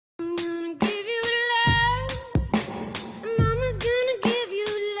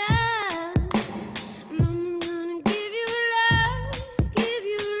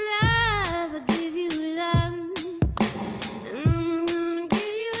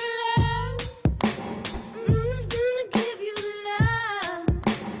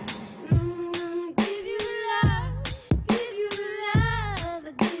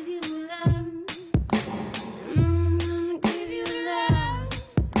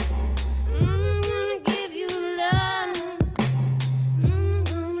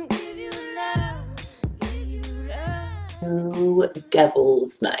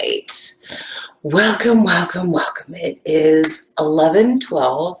Devil's Night. Welcome, welcome, welcome. It is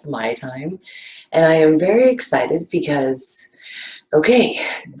 11:12 my time, and I am very excited because, okay,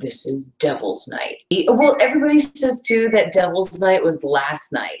 this is Devil's Night. Well, everybody says too that Devil's Night was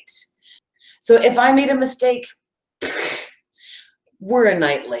last night. So if I made a mistake, we're a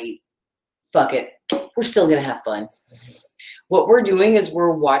night late. Fuck it. We're still gonna have fun. What we're doing is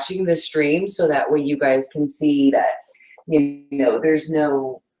we're watching the stream so that way you guys can see that, you know, there's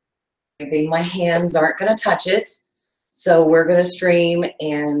no anything. My hands aren't going to touch it. So we're going to stream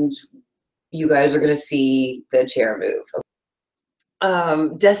and you guys are going to see the chair move.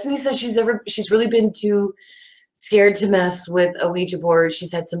 Destiny says she's really been too scared to mess with a Ouija board.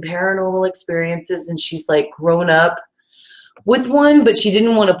 She's had some paranormal experiences and she's like grown up with one, but she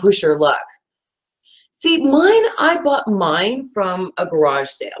didn't want to push her luck. See, mine, I bought mine from a garage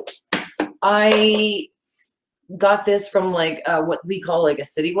sale. I got this from like what we call like a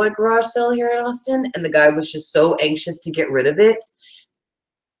citywide garage sale here in Austin, and the guy was just so anxious to get rid of it.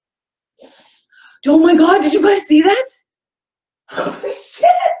 Oh my God, did you guys see that? Holy shit,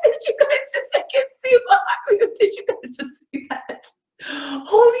 did you guys just, I can't see behind me. Did you guys just see that?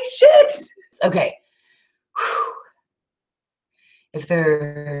 Holy shit. Okay. Whew.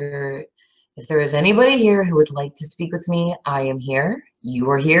 If there is anybody here who would like to speak with me, I am here. You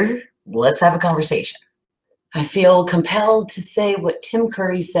are here. Let's have a conversation. I feel compelled to say what Tim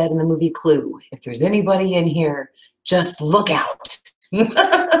Curry said in the movie Clue. If there's anybody in here, just look out.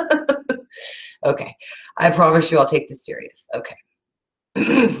 Okay. I promise you I'll take this serious. Okay.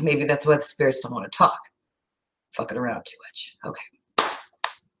 Maybe that's why the spirits don't want to talk. Fucking around too much. Okay.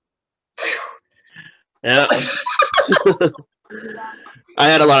 Yeah. I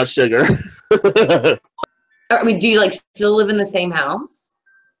had a lot of sugar. I mean, do you like still live in the same house?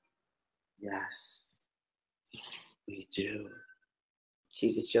 Yes, we do.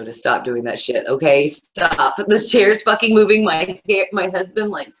 Jesus, Jonah, stop doing that shit. Okay, stop. This chair's fucking moving. My husband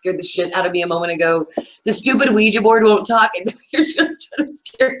like scared the shit out of me a moment ago. The stupid Ouija board won't talk, and you're trying to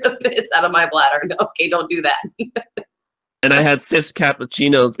scare the piss out of my bladder. Okay, don't do that. And I had 6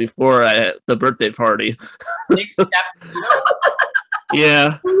 cappuccinos before the birthday party. 6 cappuccinos?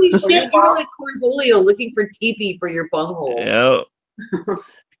 Yeah. Holy shit, you were like Cornholio looking for teepee for your bunghole. Yeah.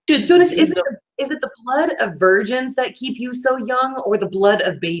 Jonas, is it the blood of virgins that keep you so young, or the blood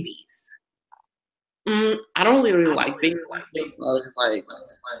of babies? I don't really like being like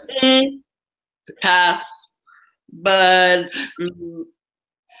pass, but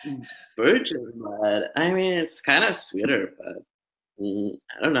virgin blood. I mean, it's kind of sweeter, but I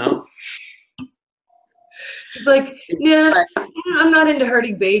don't know. It's like, yeah, I'm not into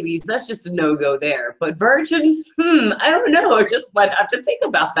hurting babies. That's just a no-go there. But virgins, I don't know. I just might have to think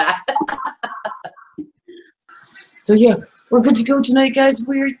about that. So yeah, we're good to go tonight, guys.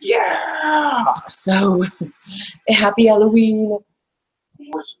 Yeah. So happy Halloween.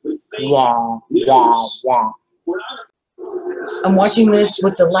 Yeah. I'm watching this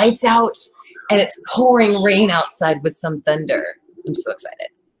with the lights out, and it's pouring rain outside with some thunder. I'm so excited.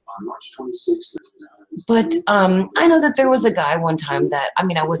 On March 26th. But I know that there was a guy one time that, I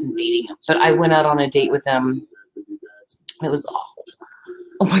mean, I wasn't dating him, but I went out on a date with him. It was awful.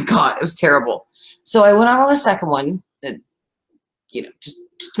 Oh my God, it was terrible. So I went out on a second one, you know, just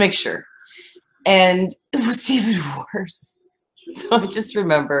to make sure. And it was even worse. So I just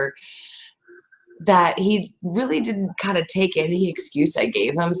remember that he really didn't kind of take any excuse I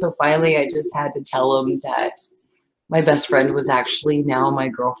gave him. So finally I just had to tell him that my best friend was actually now my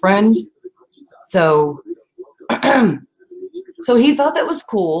girlfriend. So, so he thought that was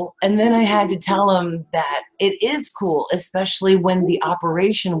cool. And then I had to tell him that it is cool, especially when the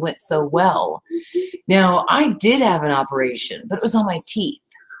operation went so well. Now, I did have an operation, but it was on my teeth.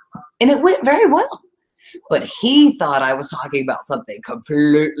 And it went very well. But he thought I was talking about something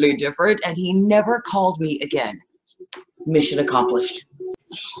completely different, and he never called me again. Mission accomplished.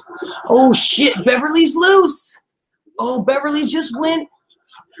 Oh, shit. Beverly's loose. Oh, Beverly just went.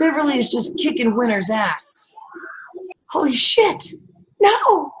 Beverly is just kicking Winter's ass. Holy shit.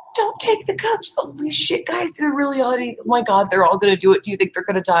 No, don't take the cups. Holy shit, guys. They're really already, oh my God, they're all going to do it. Do you think they're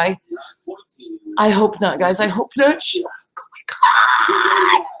going to die? I hope not, guys. I hope not. Oh my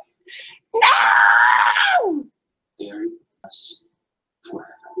God. No!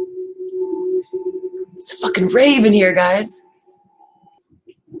 It's a fucking rave in here, guys.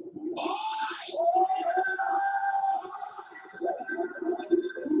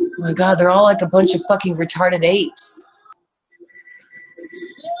 Oh my God, they're all like a bunch of fucking retarded apes.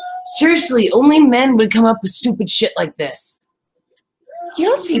 Seriously, only men would come up with stupid shit like this. You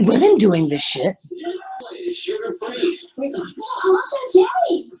don't see women doing this shit. It's sugar free. Wait, I'm also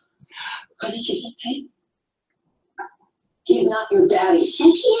daddy. What did you just say? He's not your daddy. Yes, he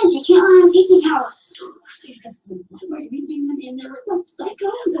is. You can't let him eat the cow.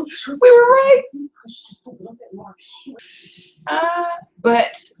 We were right.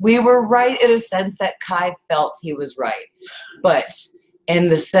 But we were right in a sense that Kai felt he was right. But in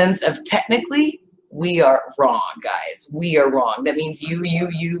the sense of technically, we are wrong, guys. We are wrong. That means you,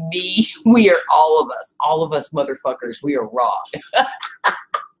 me. We are all of us motherfuckers. We are wrong.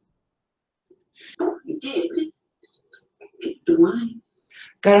 You did. Pick the wine.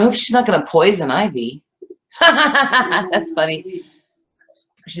 God, I hope she's not gonna poison Ivy. That's funny.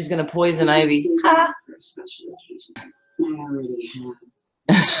 She's gonna poison Ivy. I already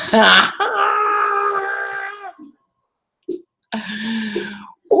have.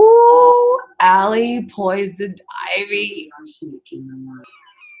 Ooh, Allie poisoned Ivy.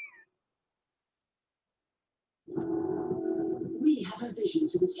 We have a vision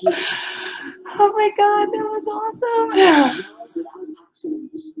for the future. Oh my God, that was awesome.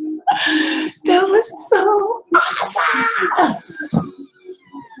 That was so awesome.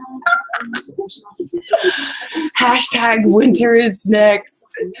 Hashtag winter is next.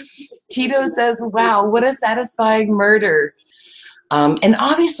 Tito says, wow, what a satisfying murder. And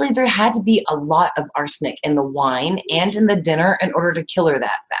obviously there had to be a lot of arsenic in the wine and in the dinner in order to kill her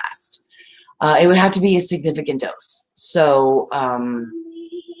that fast. It would have to be a significant dose. So,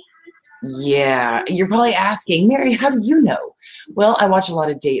 yeah, you're probably asking, Mary, how do you know? Well, I watch a lot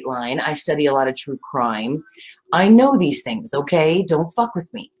of Dateline. I study a lot of true crime. I know these things, okay? Don't fuck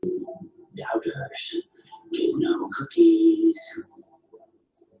with me. Doubters get no cookies.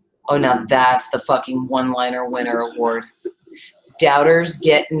 Oh, now that's the fucking one-liner winner award. Doubters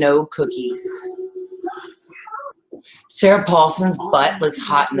get no cookies. Sarah Paulson's butt looks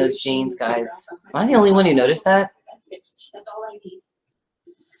hot in those jeans, guys. Am I the only one who noticed that? That's it. That's all I need.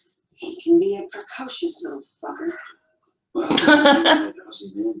 He can be a precocious little fucker. Well, I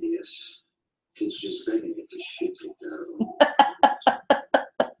wasn't envious. Kids just begging to get the shit kicked out of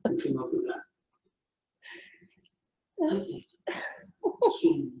them. Who came up with that? I did.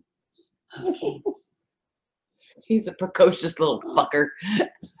 King of kings. He's a precocious little fucker.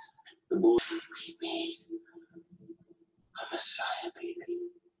 The boy, We made a Messiah baby.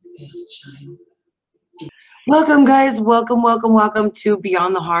 This child. Welcome, guys. Welcome to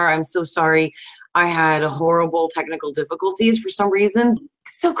Beyond the Horror. I'm so sorry. I had horrible technical difficulties for some reason.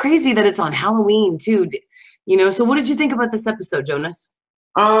 It's so crazy that it's on Halloween, too. You know, so what did you think about this episode, Jonas?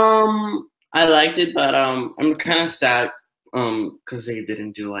 I liked it, but I'm kind of sad because they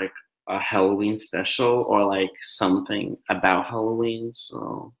didn't do like a Halloween special or like something about Halloween.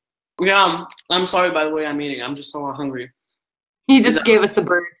 So yeah, I'm sorry. By the way, I'm eating. I'm just so hungry. He just gave us the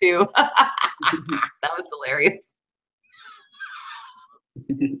bird, too. That was hilarious.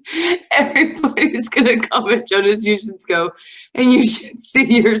 Everybody's gonna comment, Jonas, you should go and you should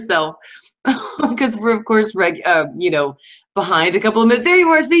see yourself. Because we're, of course, you know, behind a couple of minutes. There you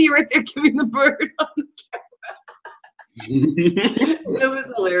are. See, you're right there giving the bird on the camera. It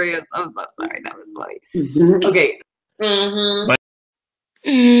was hilarious. I'm so sorry. That was funny. Okay. Mm-hmm.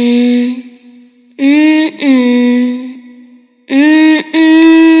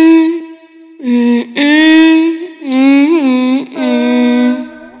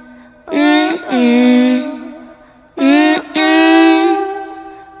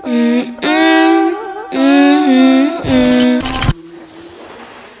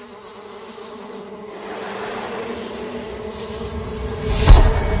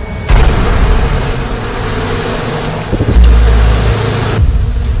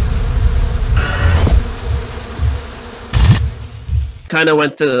 Kind of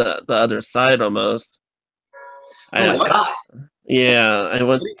went to the other side almost. Oh my God. Yeah, I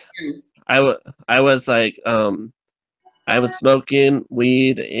went. I was like, I was smoking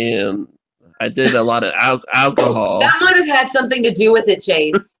weed and I did a lot of alcohol. That might have had something to do with it,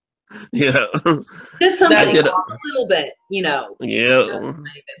 Chase. Yeah. Just something, I did a little bit, you know. Yeah.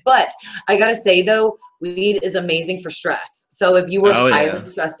 But I gotta say though, weed is amazing for stress. So if you were highly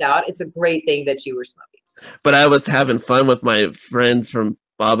stressed out, it's a great thing that you were smoking. So. But I was having fun with my friends from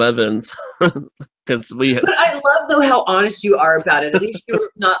Bob Evans. Because But I love though how honest you are about it. At least you're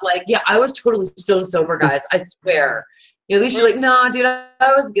not like, yeah, I was totally stone sober, guys. I swear. You know, at least you're like, nah, dude,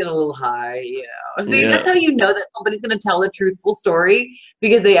 I was getting a little high. You know, see, that's how you know that somebody's gonna tell a truthful story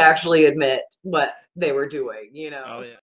because they actually admit what they were doing. You know. Oh, yeah.